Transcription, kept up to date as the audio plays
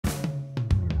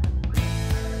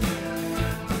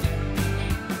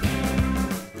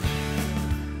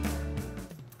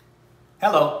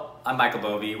Hello, I'm Michael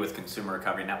Bovee with Consumer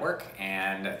Recovery Network,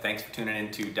 and thanks for tuning in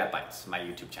to DebtBytes, my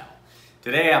YouTube channel.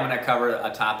 Today I'm going to cover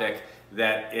a topic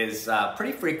that is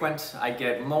pretty frequent. I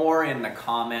get more in the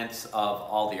comments of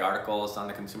all the articles on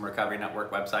the Consumer Recovery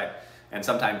Network website, and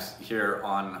sometimes here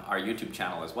on our YouTube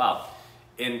channel as well.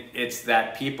 And it's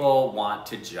that people want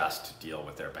to just deal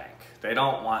with their bank. They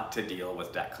don't want to deal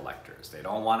with debt collectors. They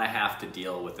don't want to have to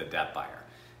deal with a debt buyer.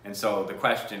 And so the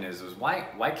question is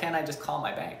why can't I just call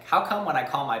my bank? How come when I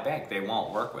call my bank, they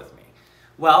won't work with me?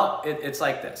 Well, it's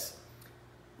like this.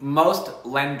 Most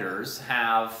lenders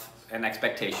have an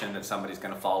expectation that somebody's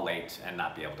going to fall late and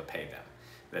not be able to pay them.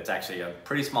 That's actually a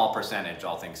pretty small percentage,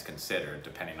 all things considered,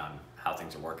 depending on how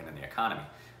things are working in the economy.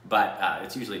 But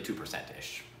it's usually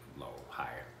 2%-ish, low,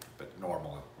 high, but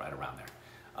normal, right around there,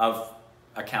 of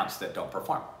accounts that don't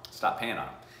perform, stop paying on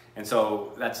them. And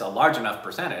so that's a large enough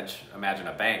percentage. Imagine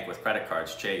a bank with credit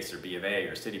cards, Chase or B of A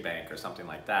or Citibank or something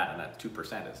like that, and that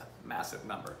 2% is a massive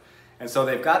number. And so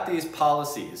they've got these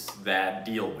policies that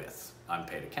deal with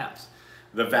unpaid accounts.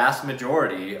 The vast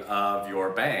majority of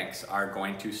your banks are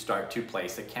going to start to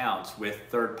place accounts with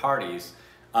third parties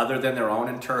other than their own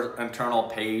internal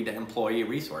paid employee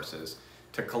resources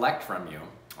to collect from you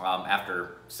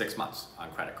after 6 months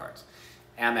on credit cards.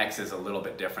 Amex is a little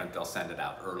bit different. They'll send it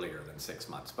out earlier than 6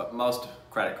 months, but most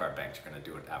credit card banks are going to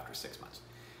do it after 6 months.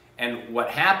 And what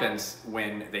happens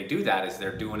when they do that is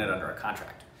they're doing it under a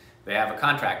contract. They have a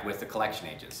contract with the collection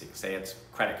agency, say it's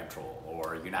Credit Control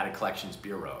or United Collections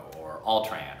Bureau or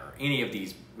Altran or any of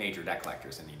these major debt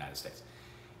collectors in the United States.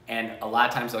 And a lot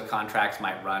of times those contracts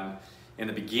might run in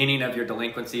the beginning of your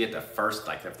delinquency at the first,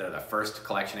 like if they're the first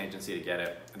collection agency to get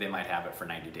it, they might have it for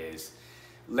 90 days.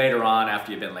 Later on,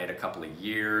 after you've been late a couple of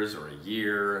years or a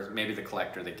year, maybe the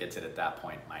collector that gets it at that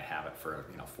point might have it for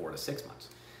 4 to 6 months.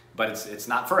 But it's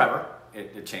not forever.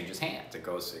 It changes hands. It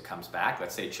comes back.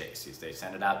 Let's say Chase. They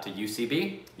send it out to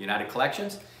UCB, United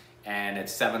Collections, and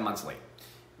it's 7 months late.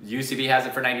 UCB has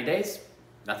it for 90 days.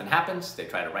 Nothing happens. They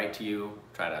try to write to you,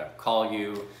 try to call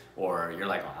you, or you're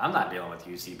like, well, I'm not dealing with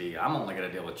UCB. I'm only going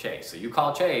to deal with Chase. So you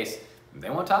call Chase. They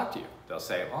won't talk to you. They'll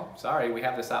say, well, sorry, we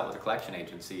have this out with a collection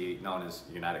agency known as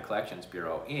United Collections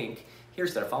Bureau, Inc.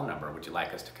 Here's their phone number. Would you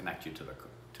like us to connect you to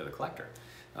the collector?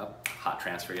 Hot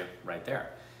transfer you right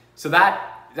there. So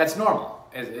that's normal.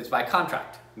 It's by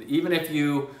contract. Even if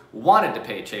you wanted to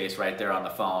pay Chase right there on the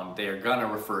phone, they're going to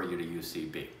refer you to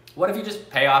UCB. What if you just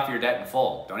pay off your debt in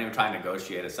full? Don't even try and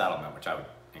negotiate a settlement, which I would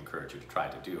encourage you to try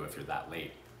to do if you're that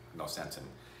late. No sense in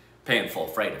paying full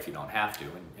freight if you don't have to,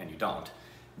 and you don't.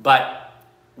 But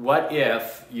what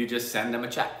if you just send them a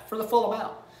check for the full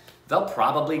amount? They'll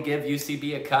probably give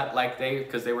UCB a cut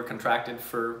because they were contracted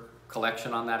for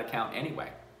collection on that account anyway.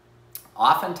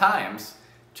 Oftentimes,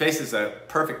 Chase is a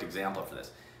perfect example for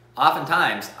this.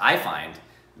 Oftentimes, I find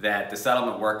that the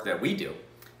settlement work that we do,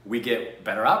 we get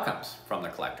better outcomes from the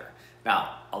collector.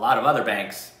 Now, a lot of other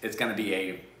banks, it's going to be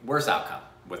a worse outcome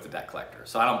with the debt collector.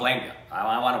 So I don't blame you.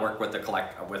 I want to work with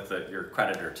your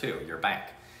creditor too, your bank.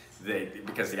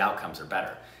 Because the outcomes are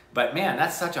better. But man,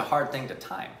 that's such a hard thing to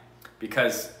time.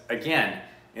 Because again,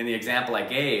 in the example I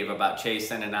gave about Chase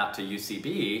sending out to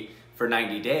UCB for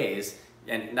 90 days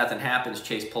and nothing happens,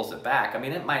 Chase pulls it back. I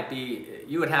mean, it might be,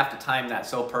 you would have to time that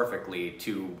so perfectly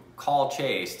to call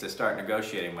Chase to start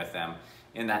negotiating with them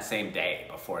in that same day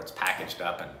before it's packaged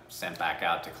up and sent back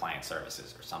out to client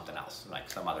services or something else,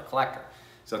 like some other collector.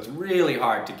 So it's really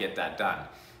hard to get that done.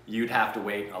 You'd have to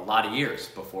wait a lot of years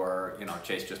before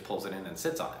Chase just pulls it in and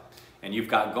sits on it. And you've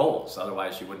got goals,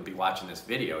 otherwise you wouldn't be watching this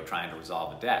video trying to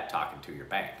resolve a debt, talking to your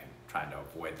bank and trying to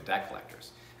avoid the debt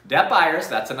collectors. Debt buyers,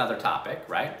 that's another topic,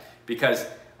 right? Because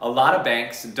a lot of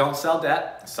banks don't sell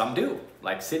debt, some do,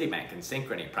 like Citibank and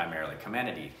Synchrony primarily,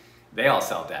 Comenity. They all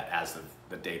sell debt as of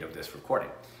the date of this recording.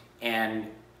 And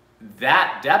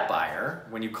that debt buyer,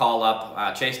 when you call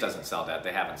up, Chase doesn't sell debt,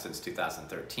 they haven't since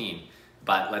 2013,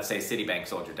 but let's say Citibank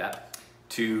sold your debt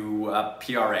to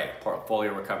PRA,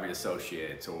 Portfolio Recovery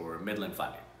Associates, or Midland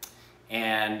Funding.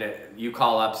 And you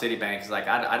call up Citibank, it's like,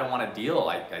 I don't want to deal,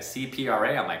 I see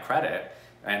PRA on my credit,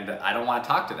 and I don't want to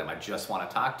talk to them, I just want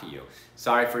to talk to you.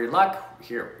 Sorry for your luck,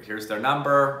 here's their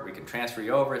number, we can transfer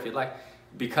you over if you'd like,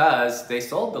 because they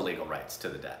sold the legal rights to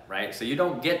the debt, right? So you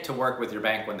don't get to work with your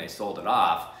bank when they sold it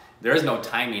off. There is no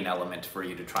timing element for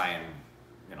you to try and,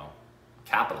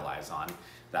 capitalize on.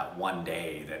 That one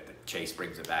day that Chase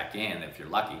brings it back in, if you're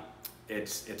lucky,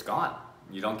 it's gone.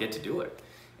 You don't get to do it.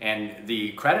 And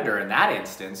the creditor in that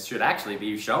instance should actually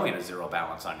be showing a zero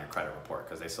balance on your credit report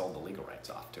because they sold the legal rights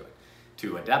off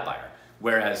to a debt buyer.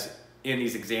 Whereas in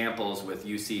these examples with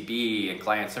UCB and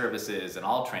client services and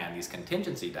Altran, these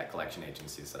contingency debt collection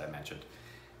agencies that I mentioned,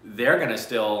 they're going to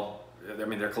still I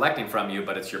mean, they're collecting from you,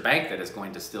 but it's your bank that is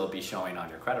going to still be showing on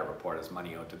your credit report as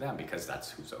money owed to them because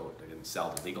that's who's owed. They didn't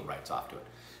sell the legal rights off to it.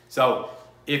 So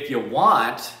if you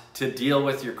want to deal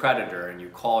with your creditor and you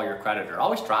call your creditor,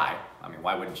 always try. I mean,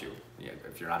 why wouldn't you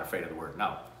if you're not afraid of the word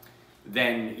no?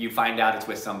 Then you find out it's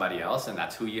with somebody else and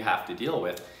that's who you have to deal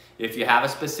with. If you have a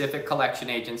specific collection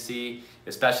agency,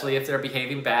 especially if they're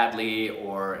behaving badly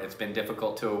or it's been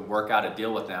difficult to work out a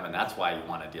deal with them and that's why you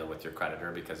want to deal with your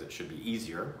creditor because it should be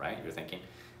easier, right? You're thinking,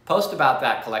 post about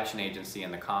that collection agency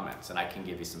in the comments and I can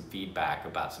give you some feedback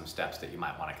about some steps that you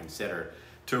might want to consider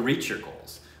to reach your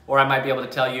goals. Or I might be able to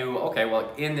tell you, okay,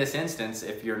 well, in this instance,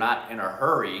 if you're not in a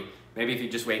hurry, maybe if you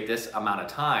just wait this amount of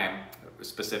time,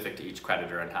 specific to each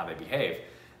creditor and how they behave,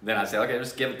 then I say, okay,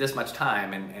 just give it this much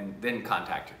time and then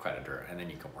contact your creditor and then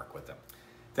you can work with them.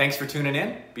 Thanks for tuning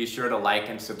in. Be sure to like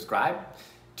and subscribe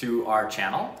to our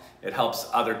channel. It helps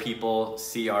other people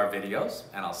see our videos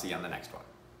and I'll see you on the next one.